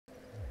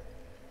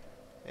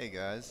Hey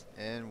guys,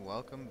 and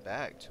welcome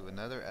back to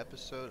another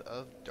episode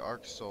of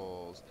Dark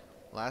Souls.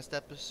 Last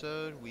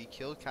episode, we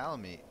killed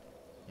Calamite.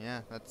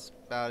 Yeah, that's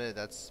about it.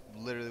 That's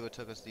literally what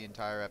took us the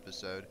entire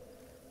episode.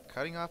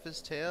 Cutting off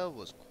his tail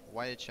was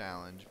quite a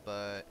challenge,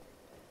 but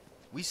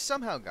we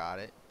somehow got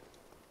it.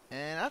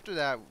 And after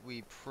that,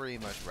 we pretty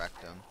much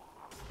wrecked him.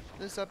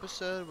 This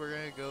episode, we're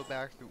going to go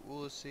back through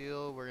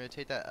Ulasil. We're going to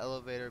take that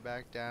elevator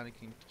back down and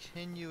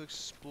continue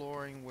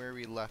exploring where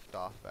we left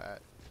off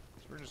at.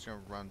 So we're just going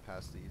to run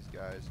past these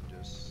guys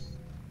and just...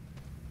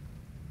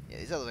 Yeah,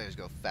 these elevators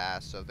go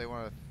fast, so if they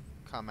want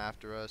to come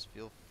after us,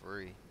 feel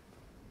free.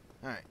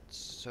 Alright,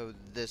 so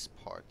this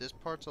part. This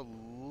part's a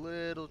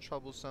little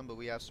troublesome, but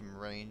we have some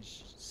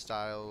range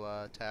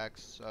style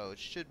attacks, so it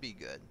should be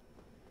good.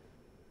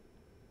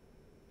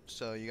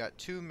 So you got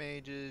two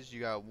mages,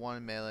 you got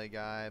one melee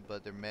guy,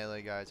 but their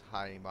melee guy's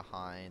hiding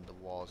behind the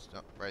walls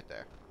right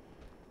there.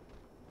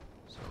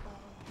 So,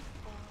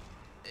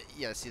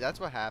 yeah, see, that's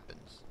what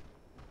happens.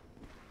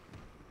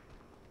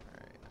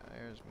 Alright,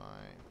 there's my...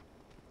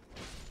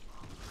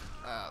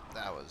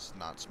 that was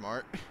not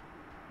smart.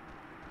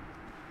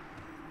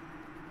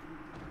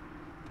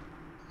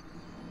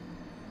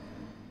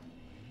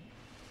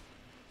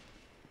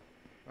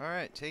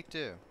 Alright, take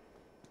two.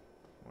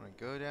 We want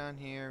to go down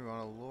here, we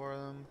want to lure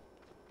them.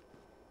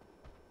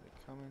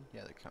 They're coming?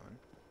 Yeah, they're coming.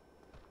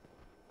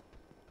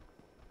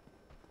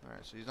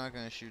 Alright, so he's not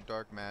going to shoot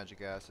dark magic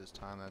gas this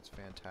time, that's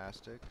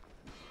fantastic.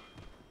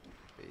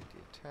 Bait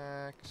the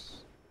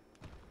attacks.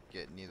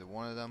 Get neither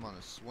one of them on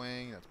the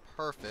swing, that's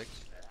perfect.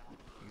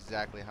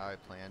 Exactly how I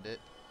planned it.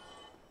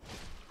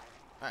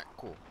 Alright,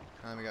 cool.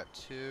 Now we got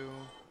two.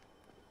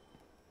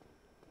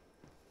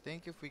 I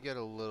think if we get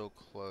a little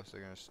close,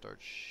 they're going to start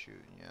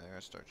shooting. Yeah, they're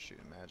going to start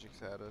shooting magics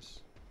at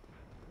us.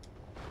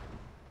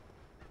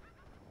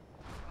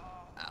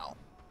 Ow.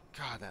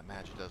 God, that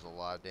magic does a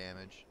lot of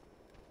damage.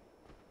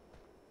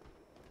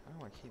 I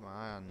don't want to keep my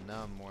eye on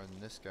Numb more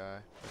than this guy.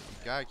 But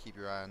you gotta keep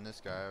your eye on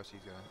this guy, or else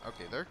he's gonna...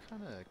 Okay, they're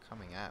kind of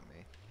coming at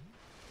me.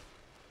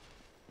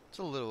 It's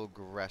a little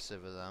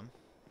aggressive of them.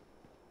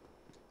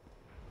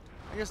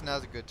 I guess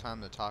now's a good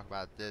time to talk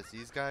about this.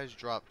 These guys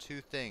drop two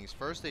things.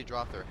 First, they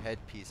drop their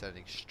headpiece at an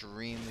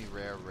extremely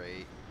rare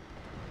rate.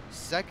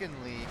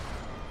 Secondly,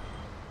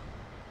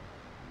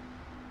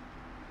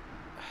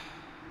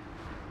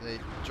 they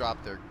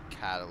drop their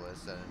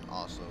catalyst at an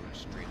also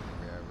extremely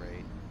rare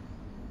rate.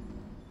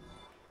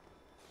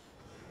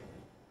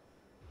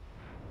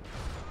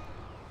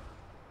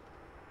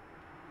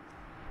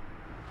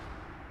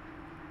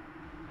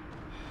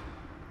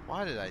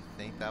 Why did I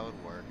think that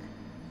would work?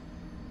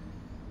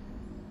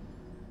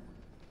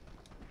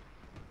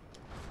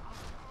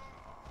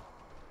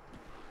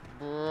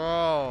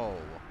 Bro.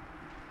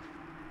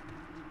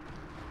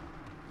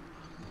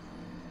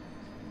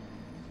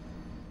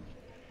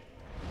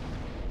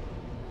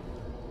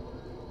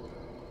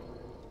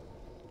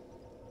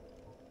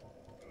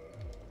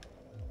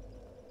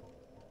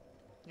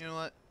 You know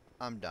what?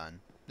 I'm done.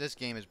 This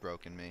game has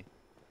broken me.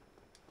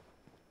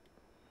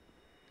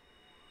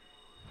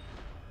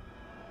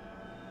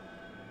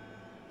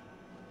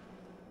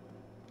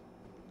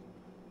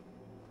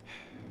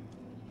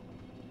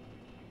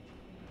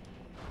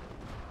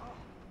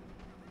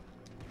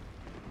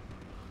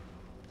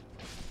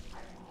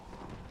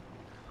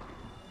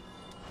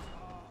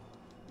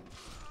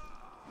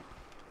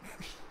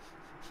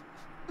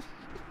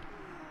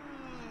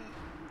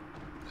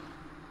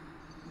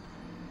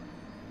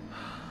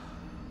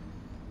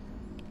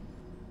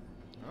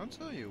 I'll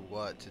tell you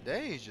what,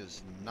 today is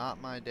just not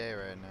my day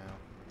right now.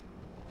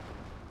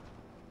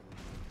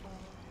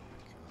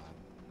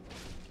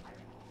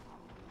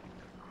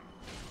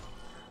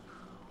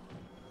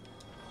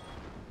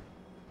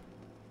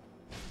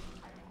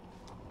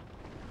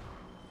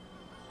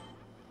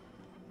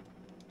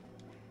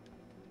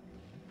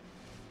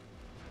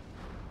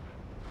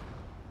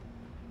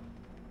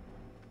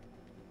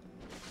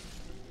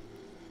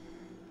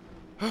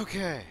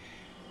 Okay.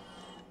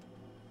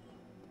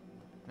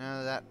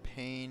 Now that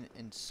pain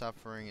and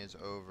suffering is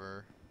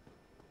over.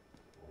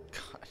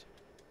 God.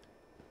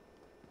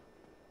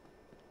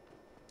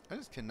 I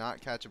just cannot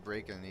catch a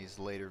break in these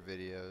later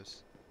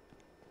videos.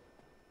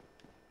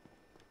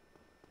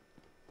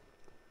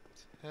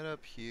 Let's head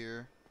up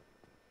here.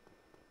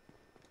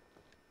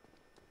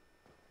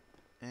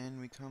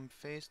 And we come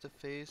face to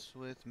face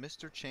with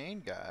Mr.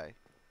 Chain Guy.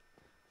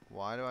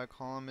 Why do I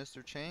call him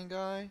Mr. Chain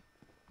Guy?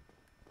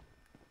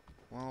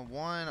 Well,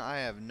 one, I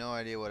have no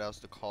idea what else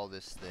to call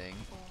this thing.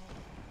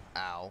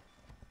 Ow.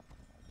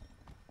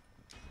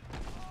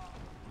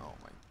 Oh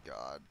my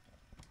god.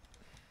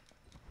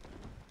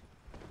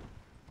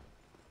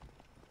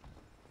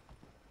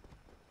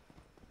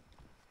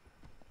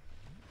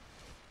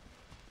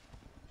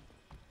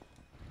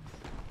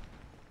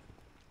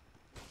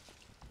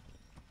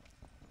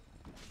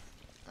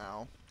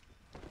 Ow.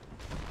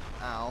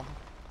 Ow.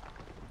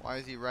 Why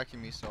is he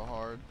wrecking me so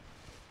hard?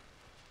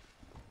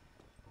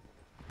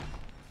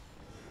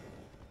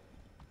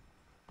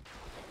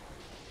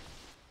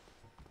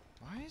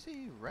 Why is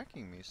he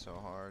wrecking me so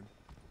hard?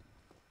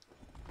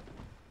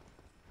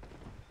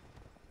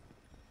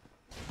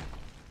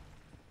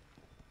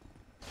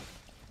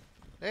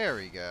 There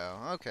we go.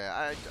 Okay,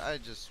 I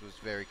just was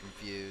very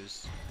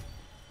confused.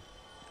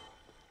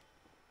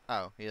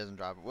 Oh, he doesn't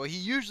drop it. Well, he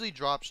usually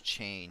drops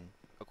chain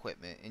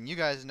equipment, and you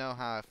guys know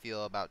how I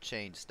feel about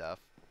chain stuff.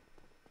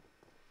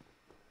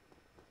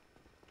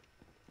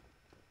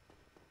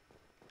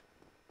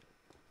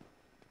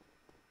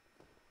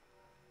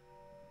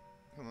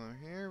 Come over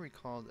here, we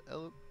call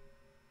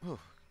the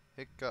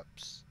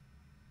hiccups.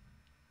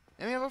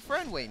 And we have a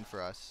friend waiting for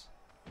us.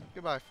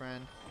 Goodbye,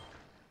 friend.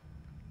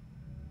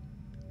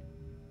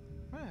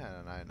 I had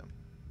an item.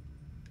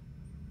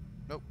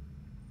 Nope.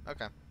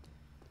 Okay.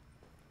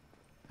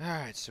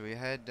 Alright, so we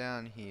head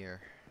down here.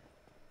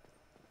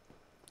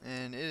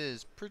 And it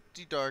is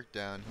pretty dark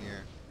down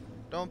here.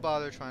 Don't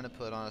bother trying to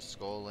put on a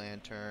skull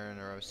lantern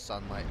or a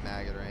sunlight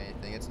maggot or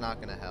anything. It's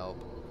not gonna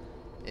help.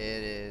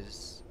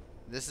 This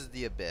is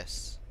the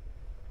abyss.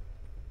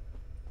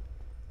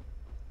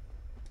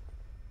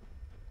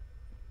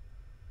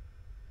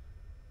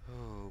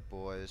 Oh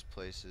boy, this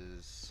place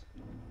is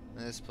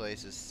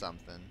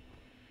something.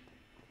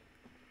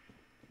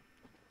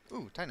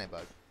 Ooh, tiny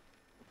bug.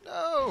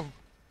 No!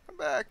 Come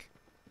back!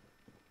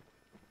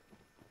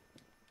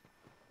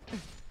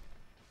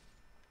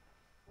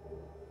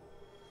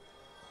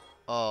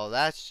 Oh,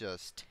 that's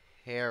just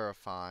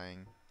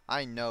terrifying.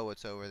 I know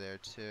what's over there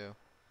too.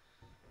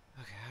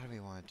 Okay, how do we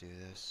want to do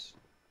this?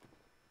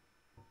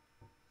 I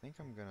think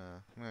I'm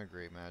gonna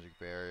Great Magic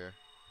Barrier.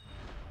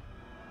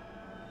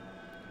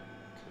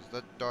 Because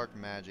that dark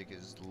magic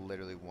is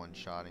literally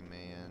one-shotting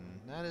me, and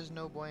that is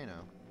no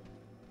bueno.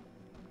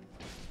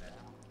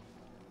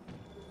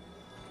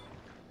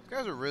 These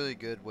guys are really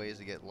good ways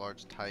to get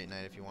large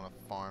Titanite if you want to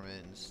farm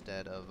it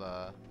instead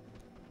of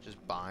just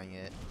buying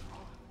it.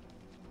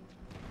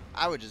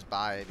 I would just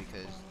buy it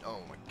because,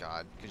 oh my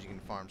god, because you can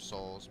farm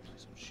souls.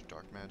 Please don't shoot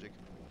dark magic.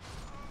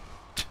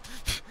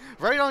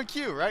 Right on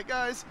cue, right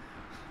guys?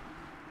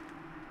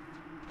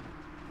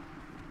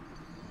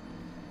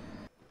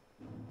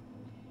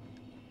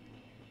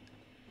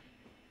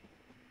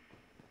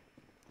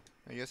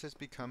 I guess it's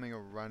becoming a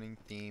running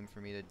theme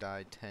for me to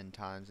die 10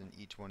 times in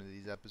each one of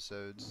these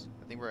episodes.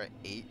 I think we're at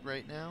 8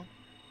 right now.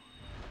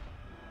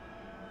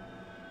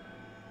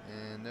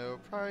 And there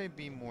will probably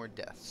be more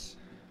deaths.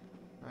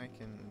 I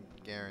can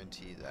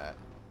guarantee that.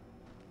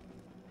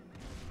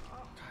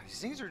 God, these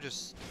things are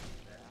just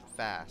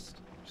fast.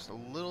 Just a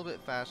little bit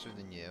faster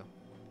than you.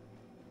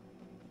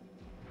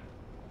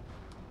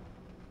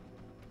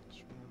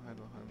 Just hide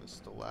behind the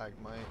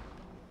stalagmite.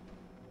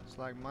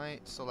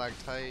 Stalagmite,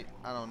 stalactite.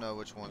 I don't know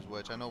which one's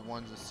which. I know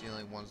one's the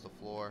ceiling, one's the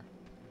floor.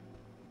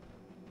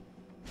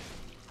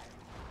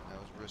 That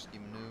was risky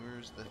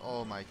maneuvers.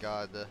 Oh my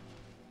god, the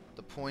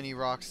pointy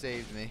rock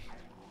saved me.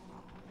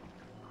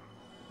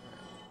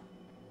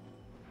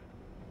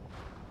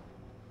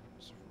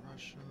 Let's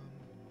rush them.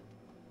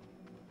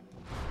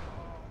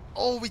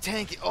 Oh, we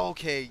tank it.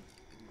 Okay,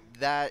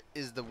 that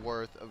is the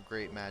worth of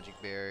Great Magic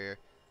Barrier,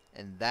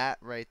 and that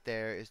right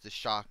there is the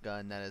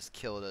shotgun that has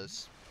killed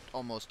us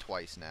almost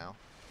twice now.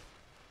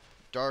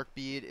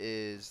 Darkbead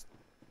is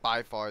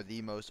by far the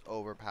most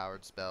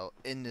overpowered spell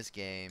in this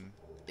game.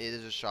 It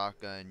is a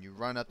shotgun. You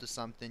run up to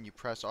something, you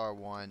press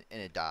R1, and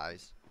it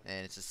dies.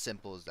 And it's as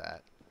simple as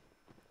that.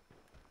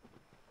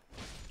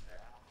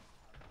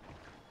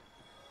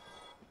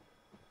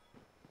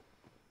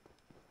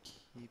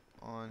 Keep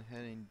on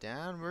heading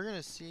down. We're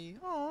gonna see.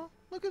 Oh,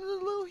 look at the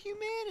little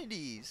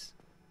humanities.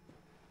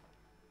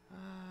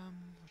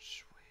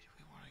 Which way do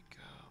we want to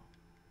go?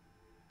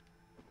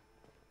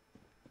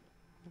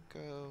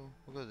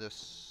 We'll go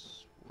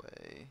this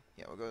way.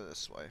 Yeah, we'll go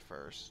this way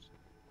first.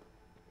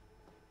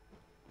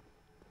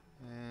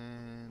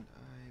 And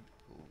I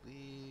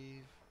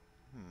believe,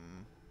 I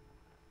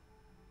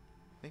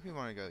think we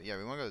want to go, yeah,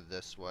 we want to go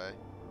this way.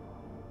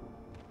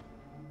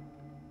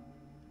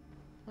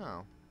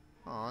 Oh.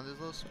 Aw, there's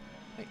a little,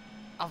 hey,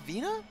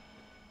 Alvina?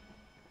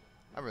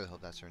 I really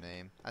hope that's her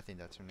name. I think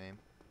that's her name.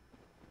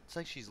 It's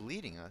like she's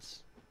leading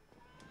us.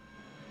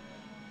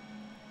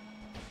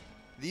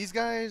 These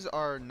guys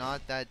are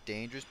not that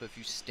dangerous, but if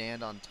you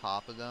stand on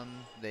top of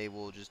them, they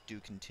will just do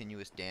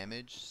continuous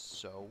damage.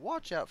 So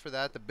watch out for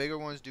that. The bigger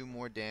ones do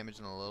more damage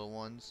than the little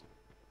ones.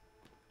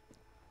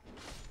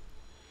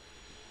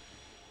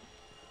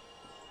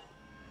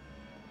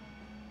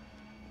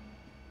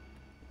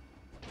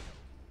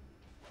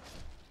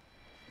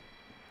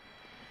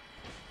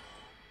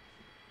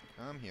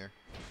 Come here.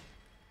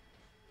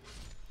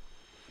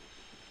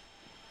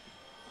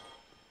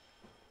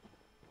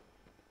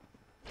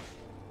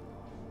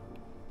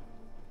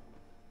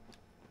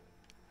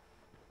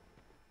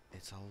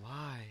 It's a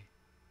lie.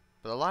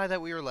 But a lie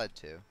that we were led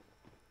to.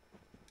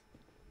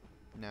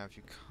 Now, if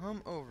you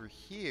come over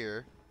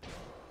here,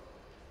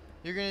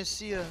 you're going to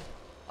see a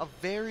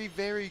very,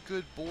 very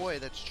good boy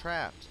that's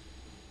trapped.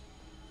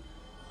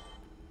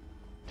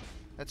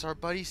 That's our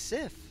buddy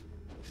Sif.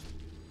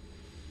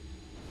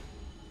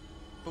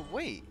 But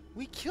wait,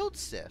 we killed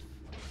Sif.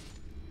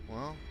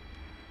 Well,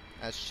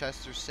 as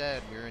Chester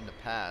said, we're in the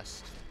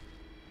past.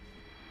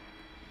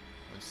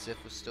 When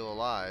Sif was still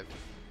alive.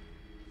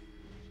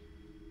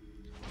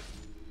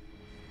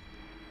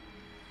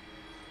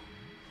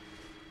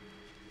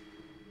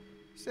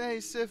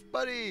 Say, Sif,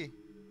 buddy.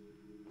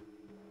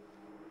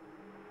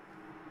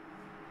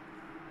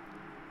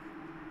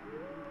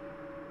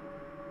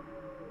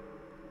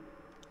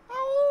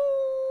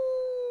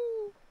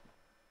 Ow!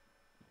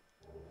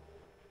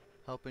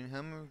 Helping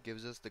him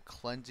gives us the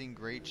cleansing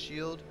great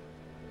shield.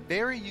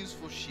 Very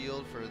useful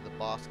shield for the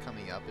boss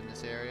coming up in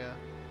this area.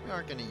 We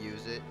aren't going to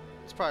use it.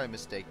 It's probably a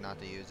mistake not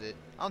to use it.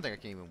 I don't think I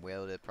can even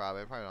wield it,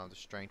 probably. I probably don't have the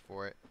strength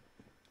for it.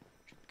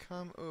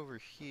 Come over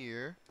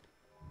here.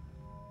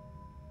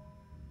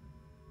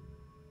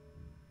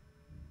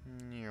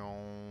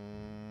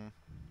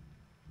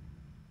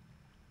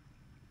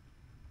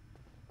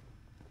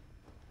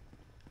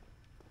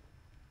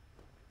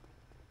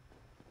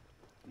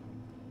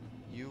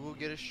 You will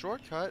get a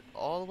shortcut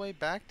all the way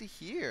back to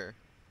here.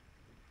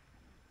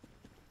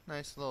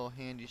 Nice little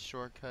handy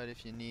shortcut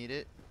if you need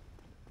it.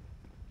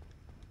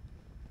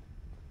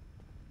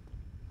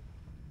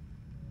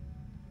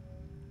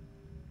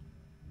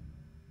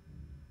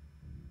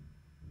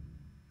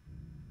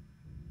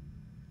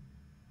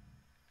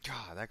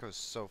 God, that goes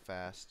so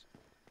fast.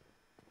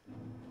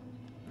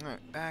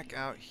 Alright, back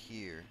out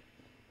here.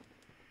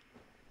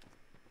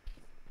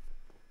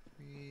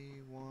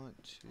 We want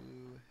to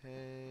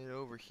head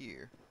over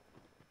here.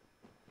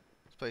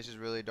 This place is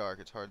really dark,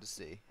 it's hard to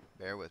see.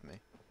 Bear with me.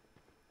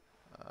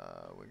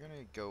 We're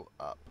gonna go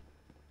up.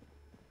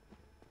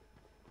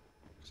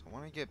 So I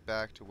want to get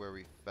back to where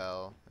we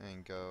fell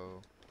and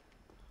go...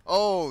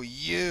 Oh,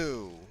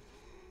 you!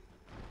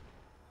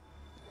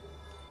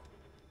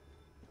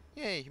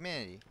 Yay,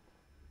 humanity.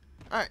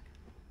 Alright.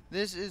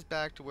 This is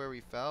back to where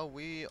we fell.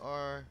 We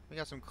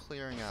got some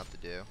clearing out to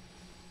do.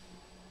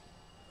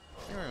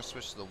 I think we're going to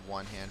switch to the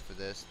one hand for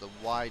this. The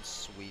wide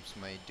sweeps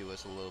might do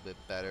us a little bit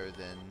better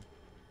than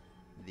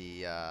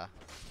the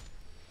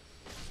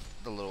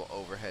little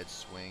overhead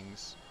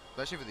swings.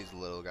 Especially for these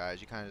little guys.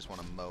 You kind of just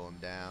want to mow them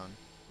down.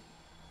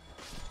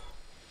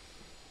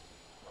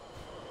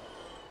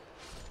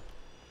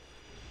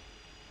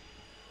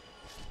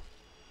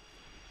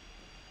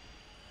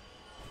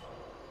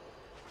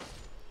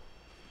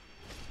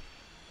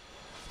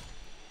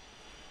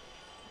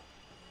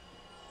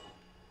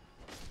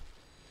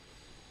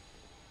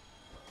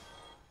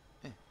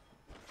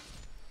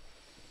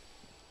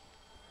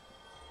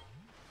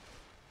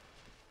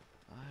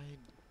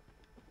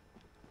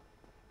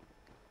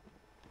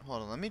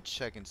 Hold on, let me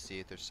check and see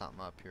if there's something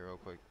up here real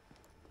quick.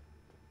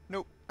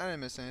 Nope, I didn't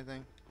miss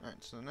anything.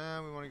 Alright, so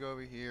now we want to go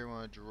over here. We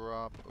want to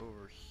drop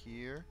over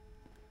here.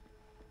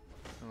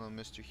 Hello,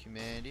 Mr.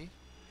 Humanity.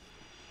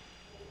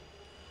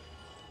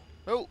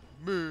 Help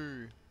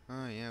me!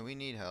 Oh, yeah, we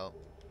need help.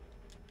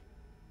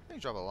 I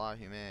think drop a lot of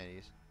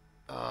humanities.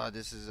 Oh,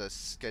 this is a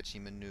sketchy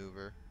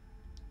maneuver.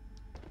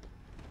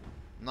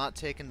 I'm not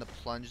taking the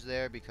plunge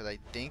there because I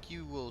think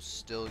you will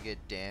still get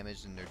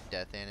damaged in their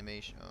death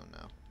animation. Oh,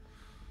 no.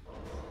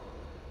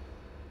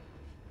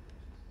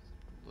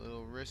 A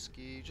little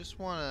risky. Just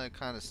want to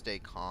kind of stay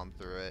calm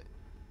through it.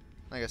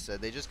 Like I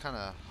said, they just kind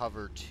of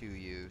hover to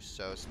you,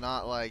 so it's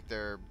not like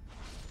they're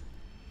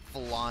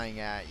flying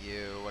at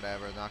you or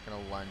whatever. They're not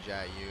going to lunge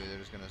at you. They're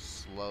just going to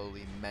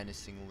slowly,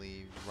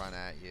 menacingly run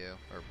at you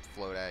or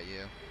float at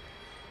you.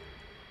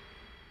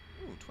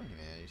 Ooh, 20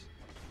 humanities.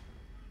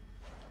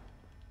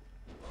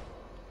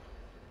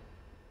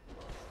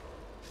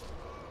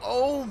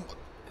 Oh!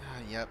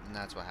 Yep, and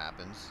that's what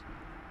happens.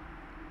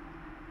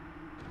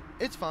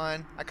 It's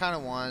fine. I kind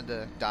of wanted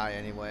to die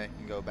anyway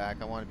and go back.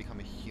 I want to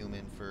become a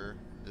human for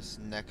this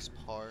next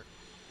part.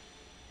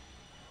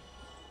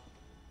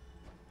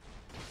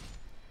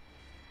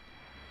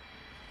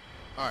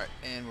 Alright,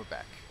 and we're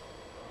back.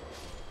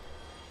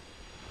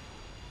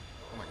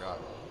 Oh my god.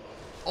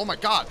 Oh my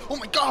god! Oh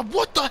my god!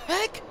 What the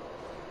heck?!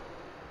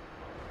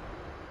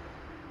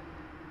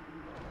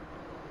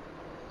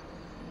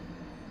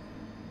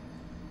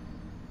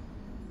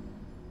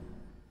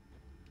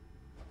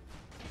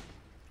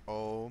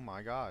 Oh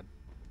my god.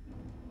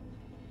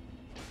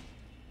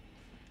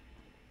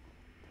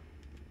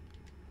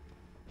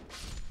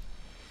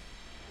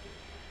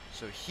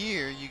 So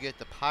here you get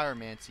the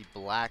pyromancy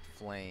Black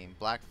Flame.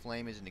 Black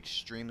Flame is an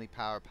extremely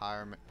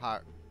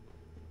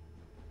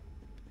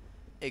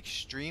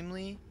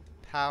extremely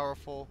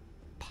powerful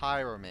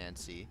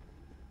pyromancy.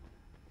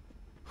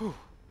 Whew,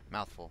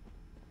 mouthful.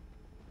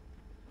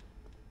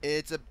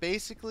 It's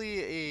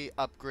basically a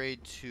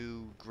upgrade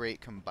to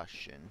Great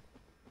Combustion.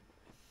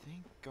 I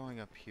think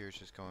going up here is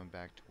just going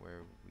back to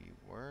where we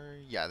were.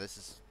 Yeah, this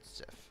is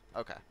Sif.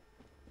 Okay.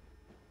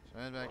 So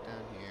head back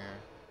down here.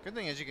 Good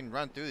thing is you can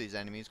run through these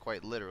enemies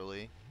quite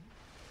literally.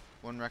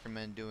 Wouldn't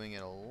recommend doing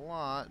it a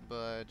lot,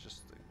 but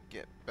just to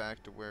get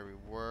back to where we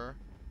were.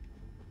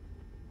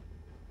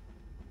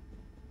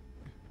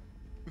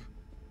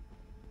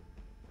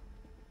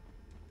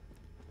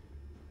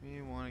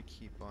 We want to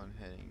keep on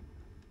heading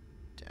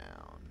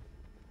down.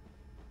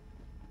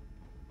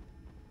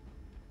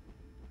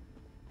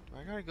 Do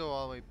I gotta go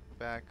all the way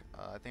back?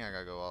 I think I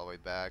gotta go all the way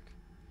back.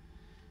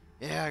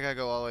 Yeah, I gotta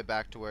go all the way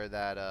back to where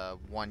that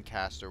one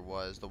caster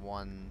was, the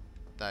one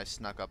that I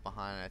snuck up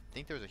behind. I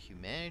think there was a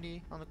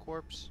humanity on the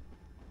corpse.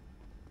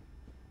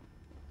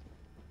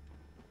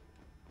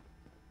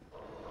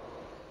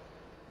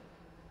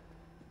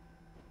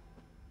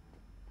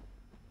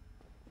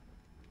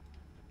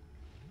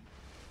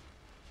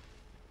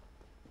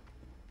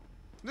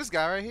 This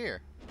guy right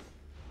here.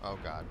 Oh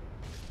god.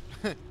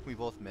 We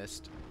both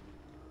missed.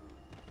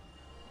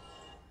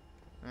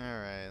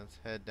 Alright, let's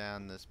head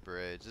down this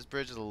bridge. This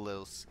bridge is a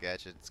little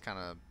sketch. It's kind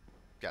of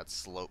got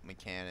slope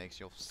mechanics.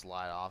 You'll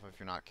slide off if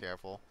you're not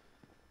careful.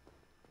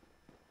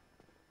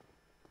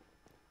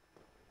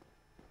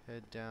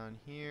 Head down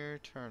here,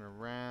 turn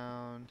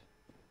around.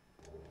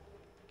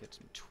 Get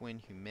some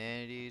twin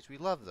humanities. We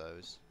love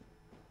those.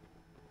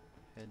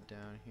 Head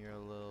down here a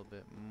little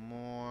bit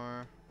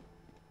more.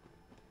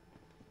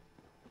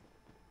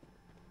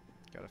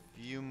 Got a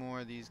few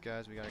more of these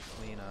guys we gotta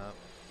clean up.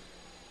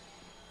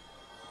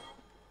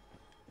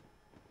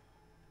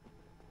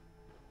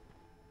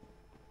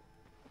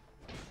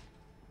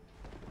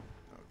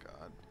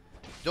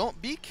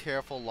 Don't be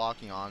careful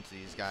locking onto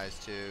these guys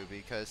too,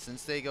 because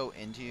since they go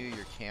into you,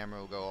 your camera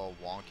will go all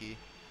wonky.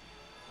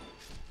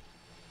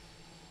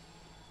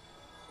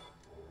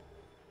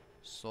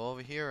 Soul of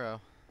a hero.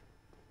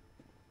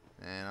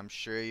 And I'm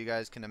sure you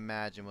guys can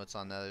imagine what's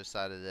on the other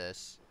side of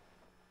this.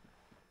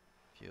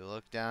 If you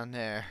look down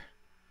there,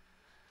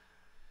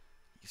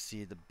 you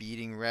see the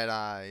beating red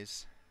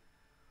eyes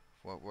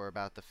of what we're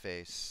about to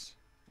face.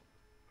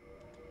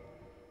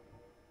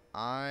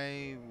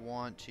 I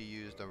want to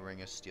use the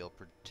Ring of Steel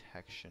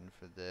protection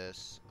for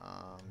this.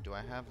 Do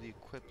I have the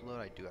equip load?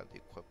 I do have the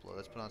equip load.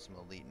 Let's put on some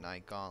Elite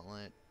Knight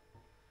Gauntlet.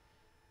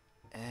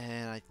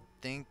 And I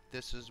think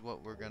this is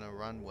what we're gonna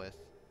run with.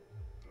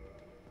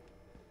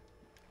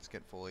 Let's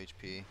get full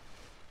HP.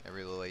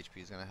 Every little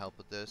HP is gonna help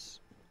with this.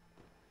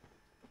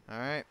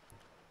 Alright.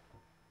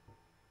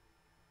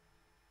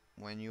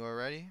 When you are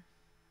ready,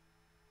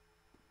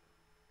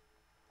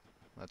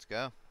 let's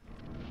go.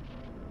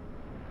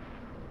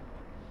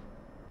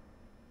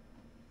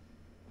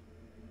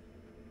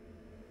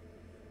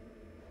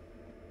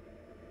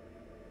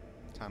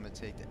 Time to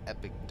take the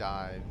epic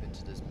dive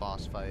into this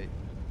boss fight.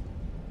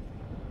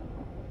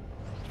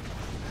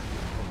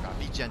 Oh god,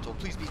 be gentle.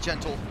 Please be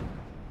gentle.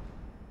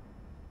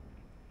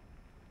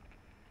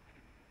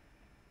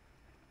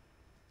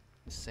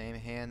 The same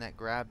hand that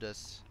grabbed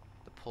us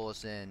to pull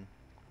us in.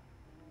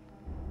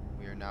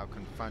 We are now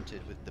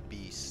confronted with the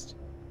beast.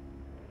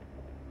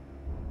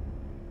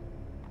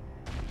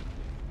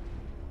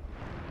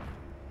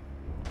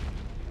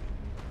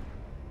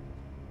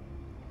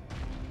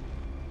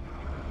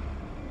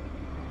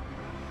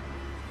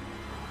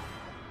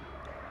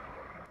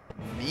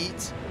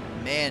 Meet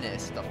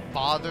Manus, the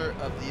father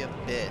of the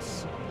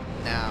abyss.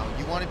 Now,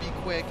 you want to be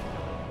quick,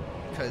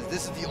 because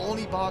this is the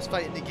only boss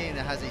fight in the game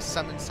that has a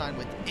summon sign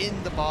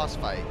within the boss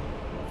fight.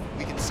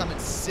 We can summon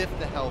Sif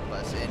to help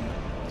us, and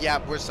yeah,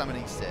 we're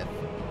summoning Sif.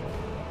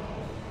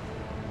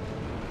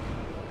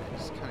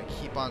 Just kind of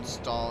keep on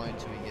stalling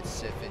until we get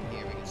Sif in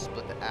here. We can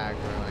split the aggro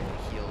and I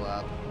can heal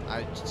up.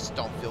 I just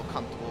don't feel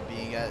comfortable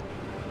being at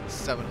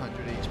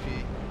 700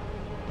 HP.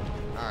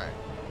 Alright.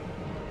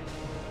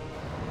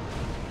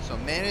 So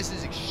Manus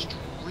is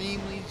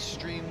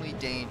extremely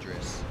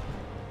dangerous.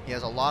 He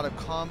has a lot of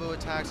combo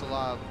attacks, a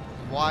lot of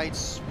wide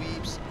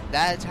sweeps.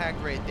 That attack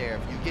right there,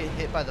 if you get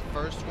hit by the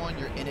first one,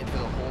 you're in it for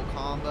the whole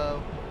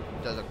combo.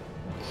 Does a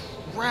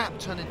crap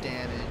ton of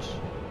damage.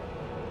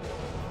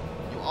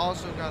 You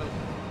also gotta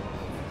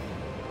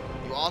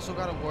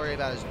worry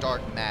about his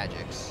dark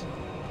magics.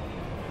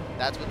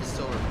 That's what the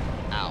silver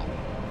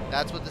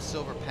That's what the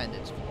silver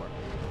pendant's for.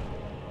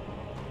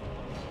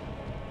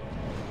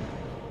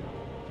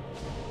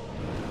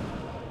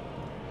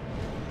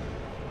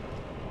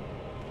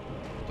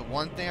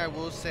 One thing I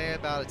will say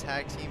about a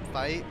tag team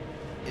fight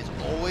is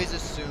always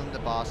assume the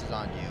boss is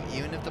on you.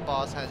 Even if the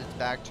boss has its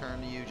back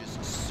turned to you, just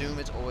assume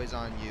it's always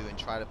on you and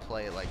try to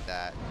play it like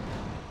that.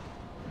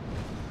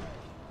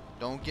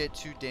 Don't get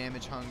too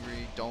damage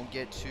hungry. Don't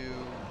get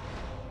too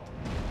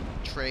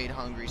trade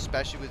hungry,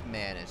 especially with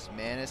Manus.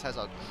 Manus has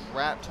a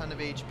crap ton of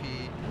HP.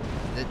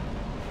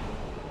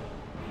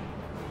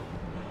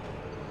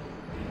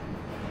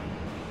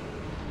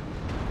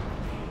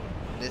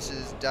 This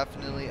is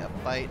definitely a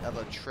fight of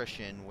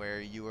attrition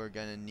where you are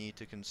going to need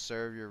to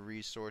conserve your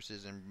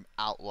resources and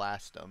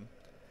outlast them.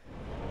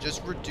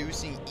 Just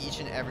reducing each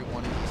and every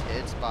one of these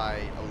hits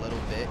by a little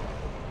bit.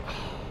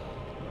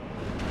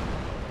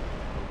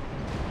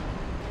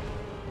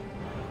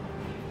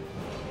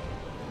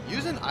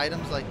 Using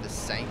items like the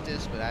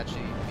Sanctus would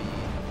actually be...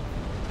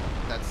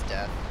 That's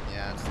death.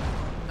 Yeah, it's...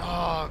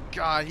 Oh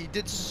god, he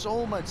did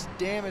so much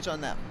damage on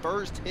that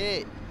first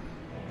hit.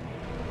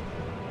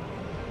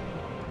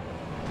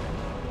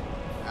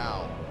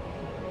 Ow.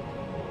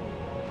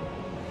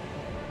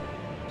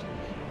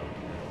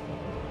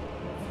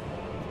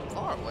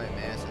 Far away,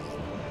 man. This is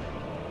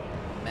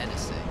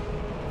menacing.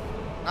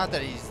 Not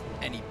that he's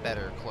any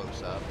better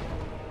close up.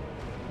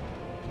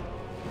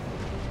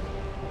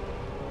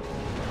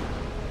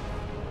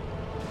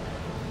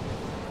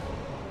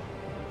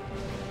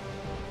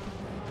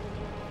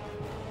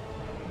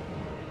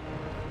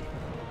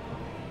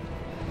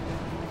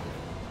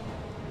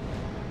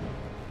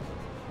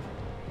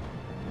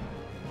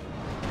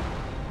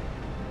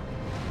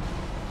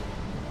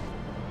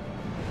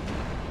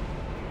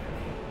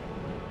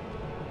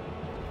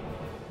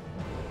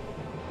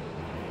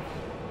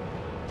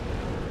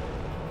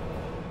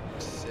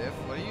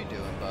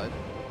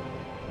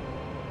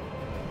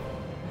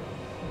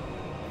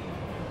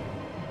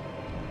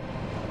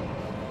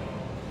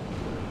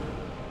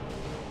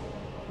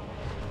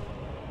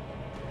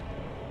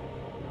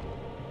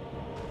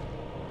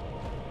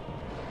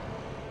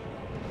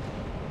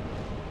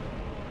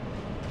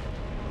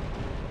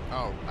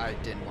 Oh, I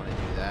didn't want to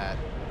do that.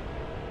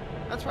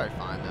 That's probably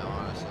fine though,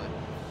 honestly.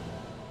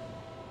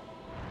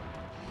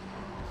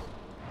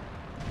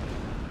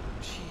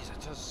 Jeez,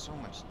 that does so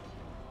much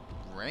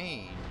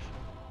range.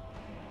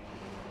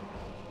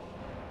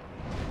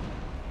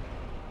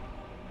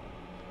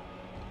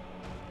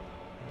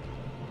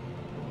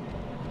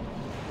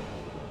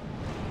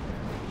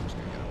 I'm just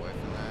gonna get away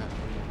from that.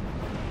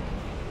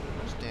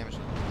 How much damage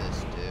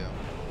does this do?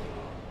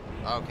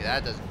 Okay,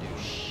 that doesn't do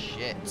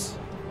shit.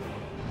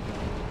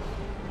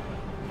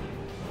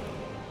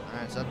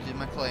 Alright, it's up to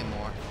my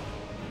claymore.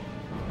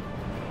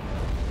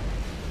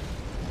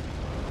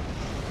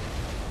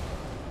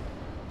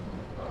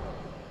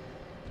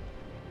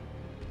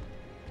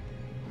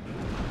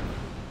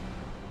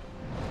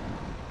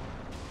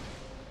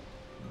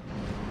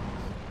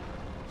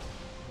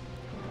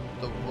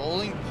 The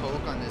rolling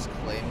poke on this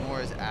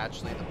claymore is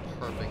actually the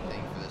perfect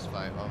thing for this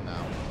fight. Oh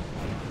no.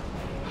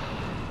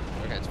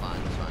 Okay, it's fine,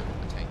 it's fine.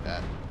 I'll tank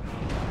that.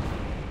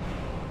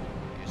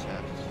 You just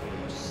have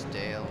to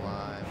stay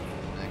alive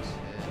for the next hit.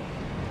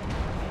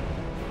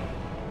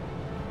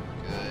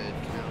 Good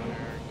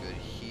counter, good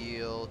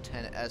heal.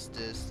 10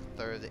 Estus,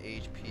 third of the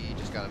HP.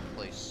 Just gotta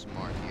play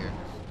smart here.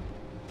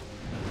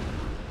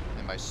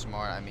 And by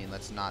smart, I mean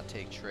let's not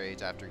take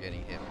trades after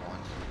getting hit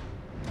once.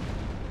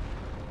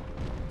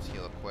 Let's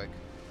heal up quick.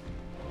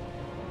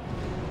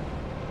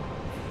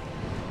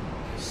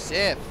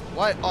 Sif,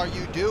 what are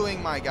you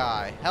doing, my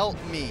guy? Help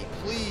me,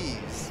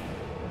 please.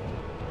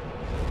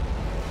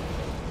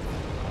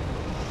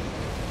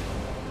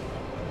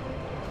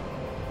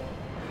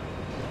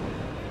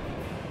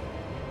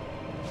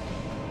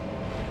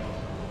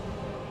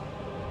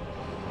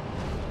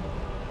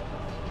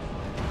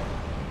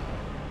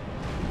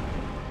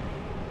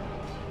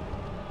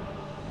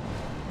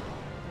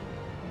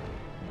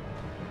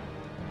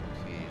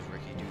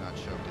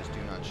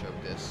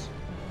 Choke this.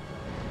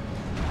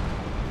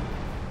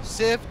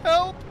 Sif,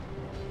 help!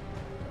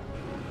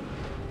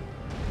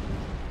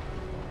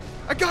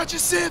 I got you,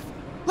 Sif!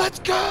 Let's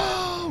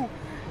go!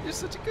 You're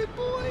such a good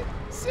boy!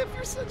 Sif,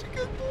 you're such a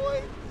good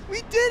boy!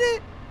 We did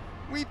it!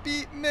 We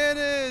beat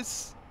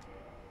Manus!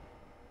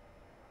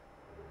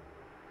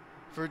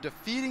 For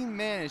defeating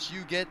Manus,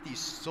 you get the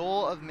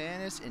Soul of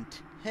Manus and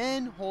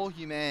 10 whole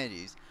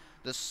humanities.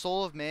 The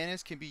Soul of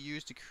Manus can be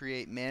used to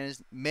create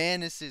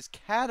Manus's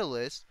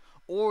Catalyst,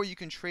 or you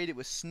can trade it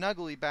with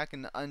Snuggly back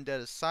in the Undead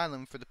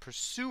Asylum for the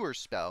Pursuer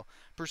spell.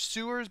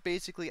 Pursuers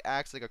basically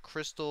acts like a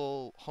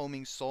crystal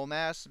homing soul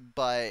mass,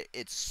 but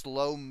it's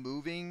slow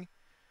moving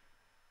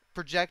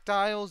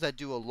projectiles that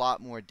do a lot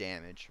more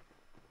damage.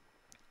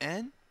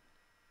 And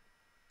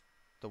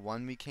the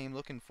one we came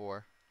looking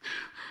for.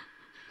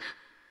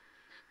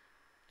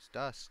 It's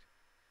Dusk.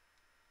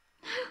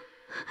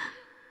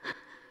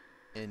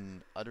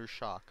 In utter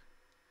shock.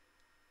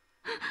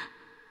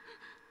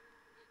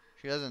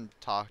 She doesn't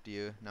talk to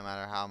you, no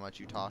matter how much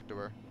you talk to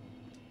her.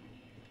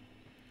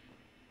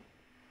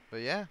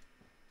 But yeah.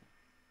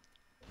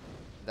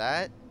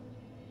 That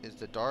is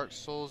the Dark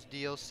Souls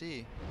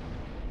DLC.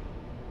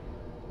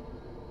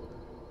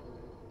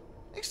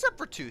 Except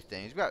for two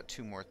things. We've got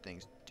two more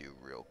things to do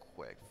real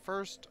quick.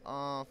 First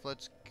off,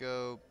 let's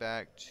go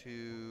back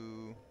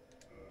to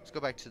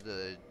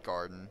the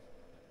garden.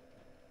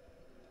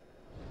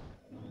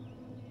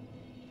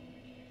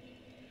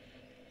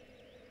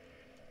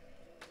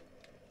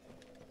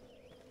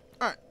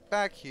 Alright,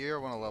 back here, I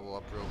want to level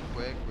up real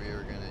quick. We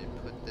are going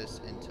to put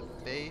this into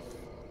Faith.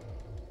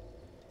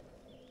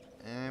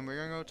 And we're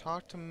going to go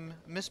talk to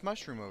Miss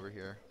Mushroom over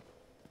here.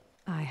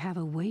 I have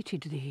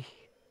awaited thee.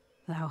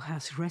 Thou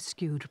hast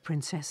rescued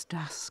Princess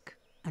Dusk,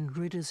 and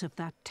rid us of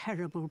that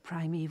terrible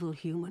primeval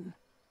human,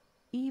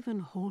 even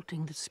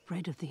halting the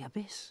spread of the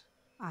abyss.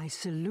 I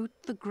salute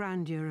the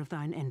grandeur of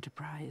thine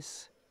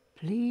enterprise.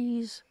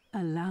 Please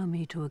allow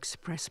me to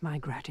express my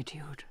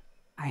gratitude.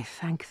 I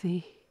thank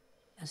thee,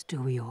 as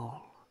do we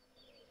all.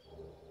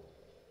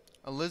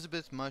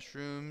 Elizabeth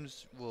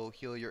mushrooms will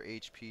heal your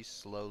HP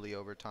slowly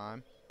over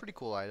time. Pretty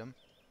cool item.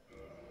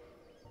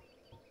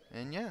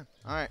 And yeah,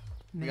 alright.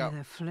 May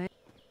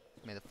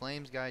the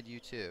flames guide you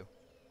too,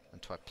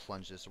 until I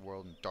plunge this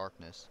world in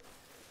darkness.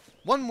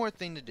 One more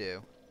thing to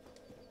do.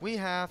 We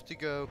have to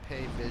go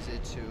pay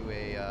visit to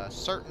a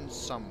certain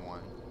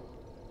someone.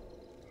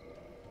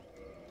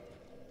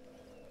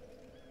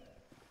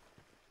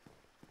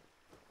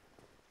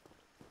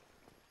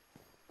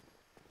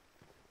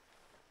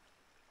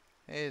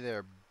 Hey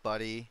there,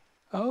 buddy.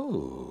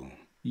 Oh,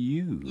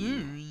 you.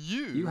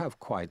 You. You have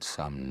quite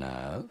some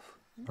nerve.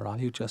 Or are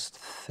you just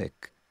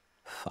thick?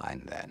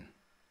 Fine then.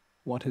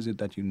 What is it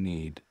that you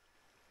need?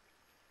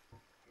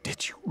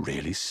 Did you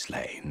really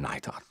slay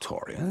Knight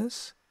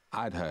Artorias?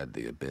 I'd heard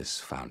the Abyss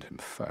found him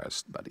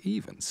first, but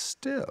even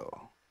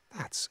still,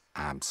 that's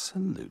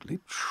absolutely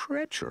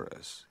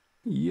treacherous.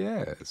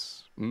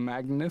 Yes,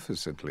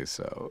 magnificently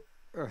so.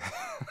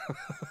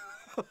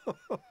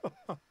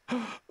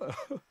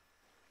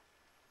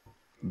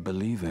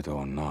 Believe it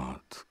or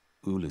not,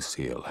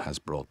 Ulysses has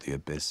brought the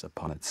Abyss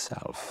upon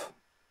itself,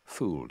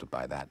 fooled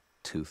by that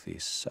toothy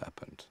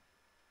serpent.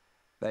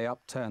 They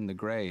upturned the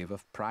grave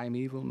of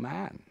primeval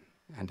man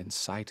and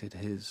incited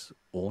his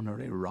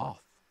ornery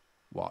wrath.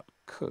 What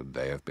could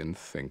they have been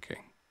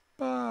thinking?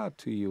 But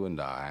to you and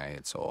I,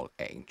 it's all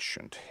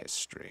ancient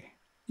history.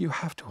 You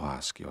have to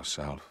ask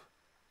yourself,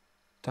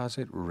 does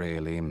it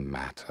really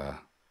matter?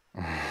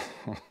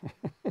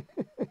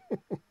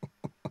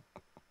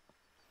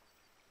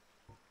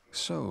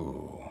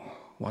 So,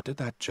 what did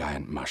that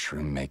giant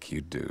mushroom make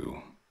you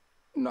do?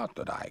 Not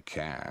that I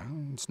care.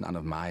 It's none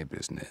of my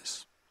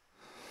business.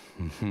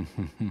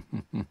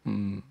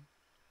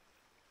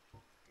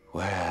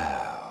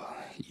 Well,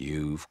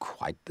 you've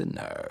quite the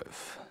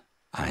nerve.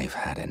 I've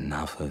had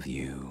enough of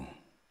you.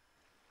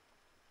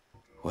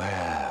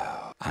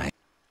 Well,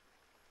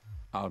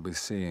 I'll be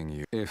seeing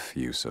you if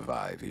you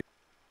survive.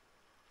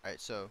 Alright,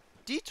 so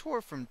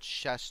detour from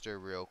Chester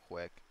real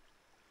quick.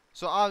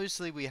 So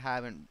obviously we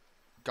haven't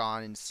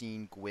gone and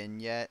seen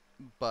Gwyn yet,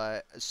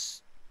 but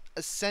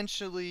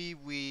essentially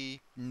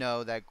we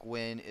know that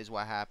Gwyn is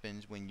what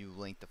happens when you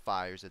link the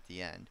fires at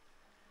the end.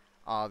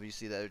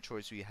 Obviously the other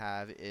choice we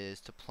have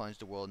is to plunge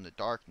the world into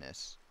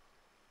darkness.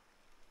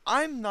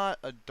 I'm not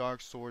a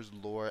Dark Souls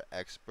lore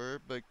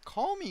expert, but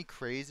call me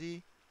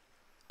crazy.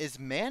 Is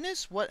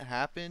Manus what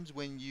happens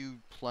when you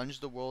plunge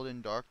the world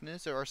in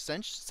darkness? Or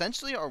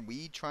essentially, are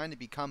we trying to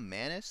become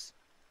Manus?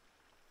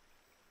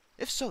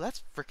 If so,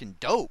 that's freaking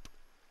dope.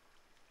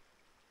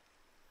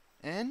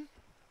 And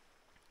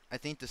I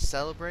think to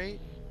celebrate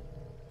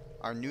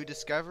our new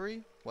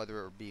discovery,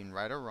 whether it being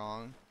right or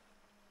wrong.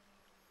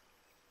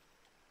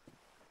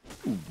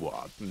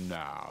 What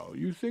now?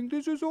 You think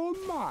this is all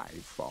my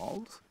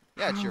fault?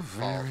 Yeah, it's your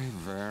fault. Very,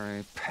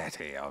 very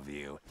petty of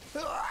you.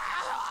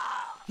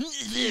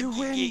 You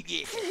win,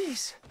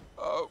 please.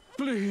 Oh,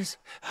 please.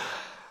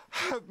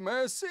 Have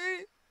mercy.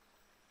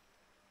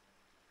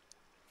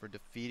 For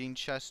defeating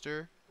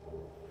Chester,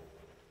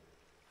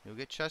 you'll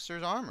get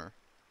Chester's armor.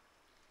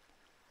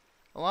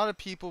 A lot of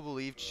people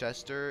believe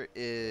Chester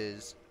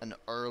is an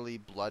early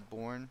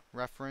Bloodborne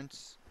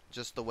reference.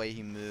 Just the way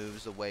he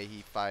moves, the way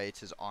he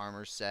fights, his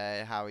armor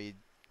set, how he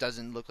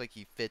doesn't look like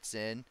he fits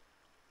in.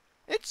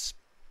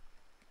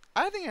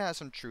 I think it has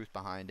some truth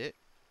behind it.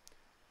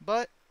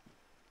 But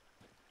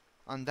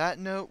on that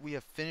note, we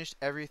have finished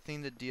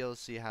everything the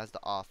DLC has to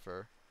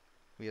offer.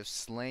 We have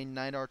slain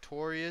Knight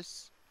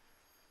Artorias,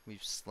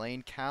 we've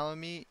slain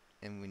Calamite,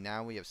 and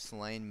now we have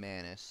slain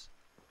Manus.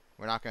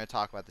 We're not going to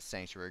talk about the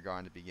Sanctuary Guard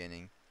in the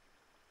beginning.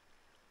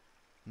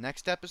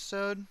 Next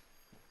episode,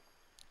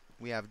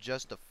 we have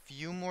just a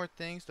few more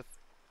things to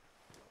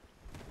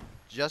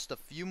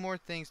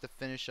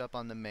finish up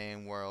on the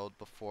main world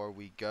before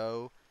we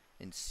go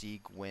and see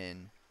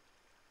Gwyn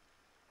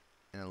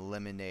and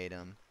eliminate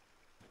him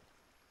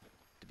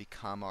to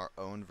become our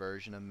own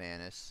version of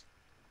Manus.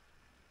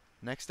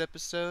 Next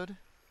episode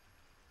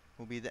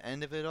will be the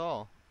end of it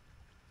all.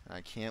 I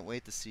can't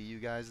wait to see you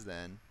guys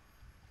then.